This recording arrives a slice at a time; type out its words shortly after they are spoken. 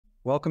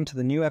Welcome to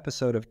the new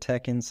episode of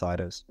Tech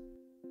Insiders.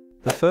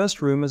 The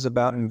first rumors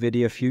about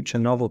NVIDIA future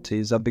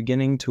novelties are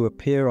beginning to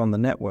appear on the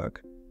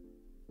network.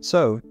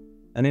 So,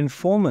 an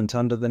informant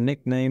under the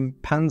nickname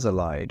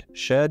Panzerlied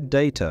shared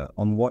data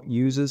on what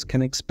users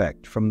can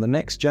expect from the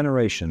next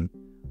generation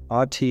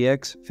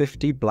RTX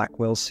 50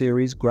 Blackwell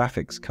series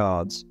graphics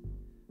cards.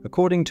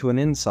 According to an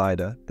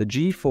insider, the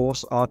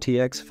GeForce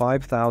RTX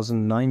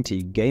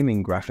 5090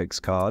 gaming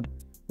graphics card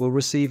will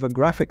receive a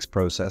graphics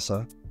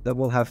processor that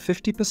will have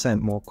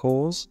 50% more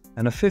cores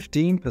and a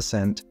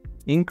 15%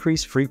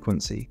 increased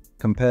frequency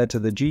compared to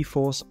the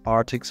GeForce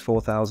RTX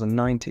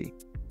 4090,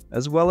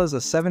 as well as a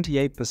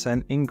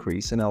 78%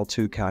 increase in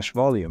L2 cache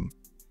volume.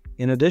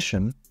 In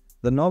addition,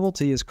 the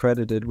novelty is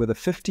credited with a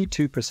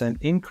 52%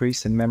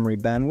 increase in memory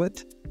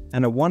bandwidth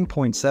and a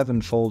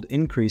 1.7-fold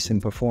increase in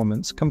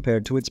performance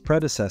compared to its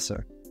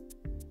predecessor.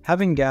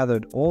 Having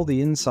gathered all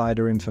the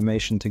insider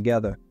information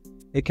together,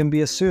 it can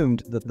be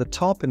assumed that the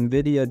top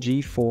NVIDIA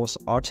GeForce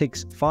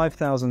RTX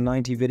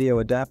 5090 video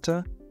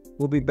adapter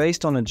will be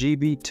based on a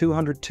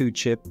GB202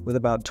 chip with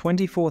about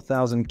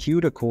 24,000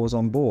 CUDA cores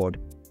on board,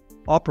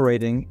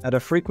 operating at a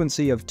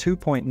frequency of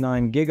 2.9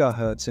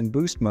 GHz in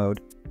boost mode,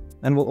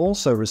 and will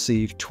also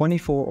receive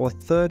 24 or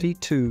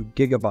 32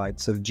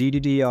 GB of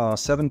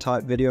GDDR7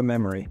 type video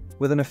memory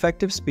with an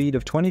effective speed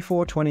of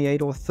 24,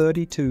 28 or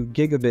 32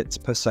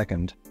 gigabits per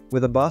second,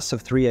 with a bus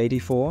of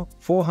 384,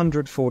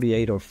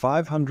 448 or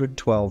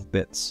 512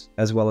 bits,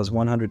 as well as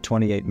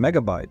 128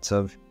 megabytes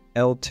of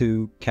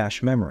L2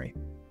 cache memory.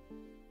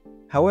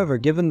 However,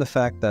 given the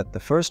fact that the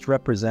first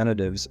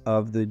representatives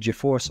of the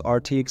GeForce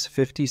RTX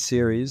 50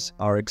 series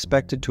are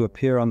expected to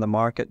appear on the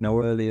market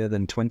no earlier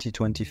than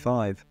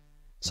 2025,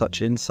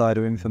 such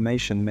insider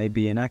information may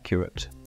be inaccurate.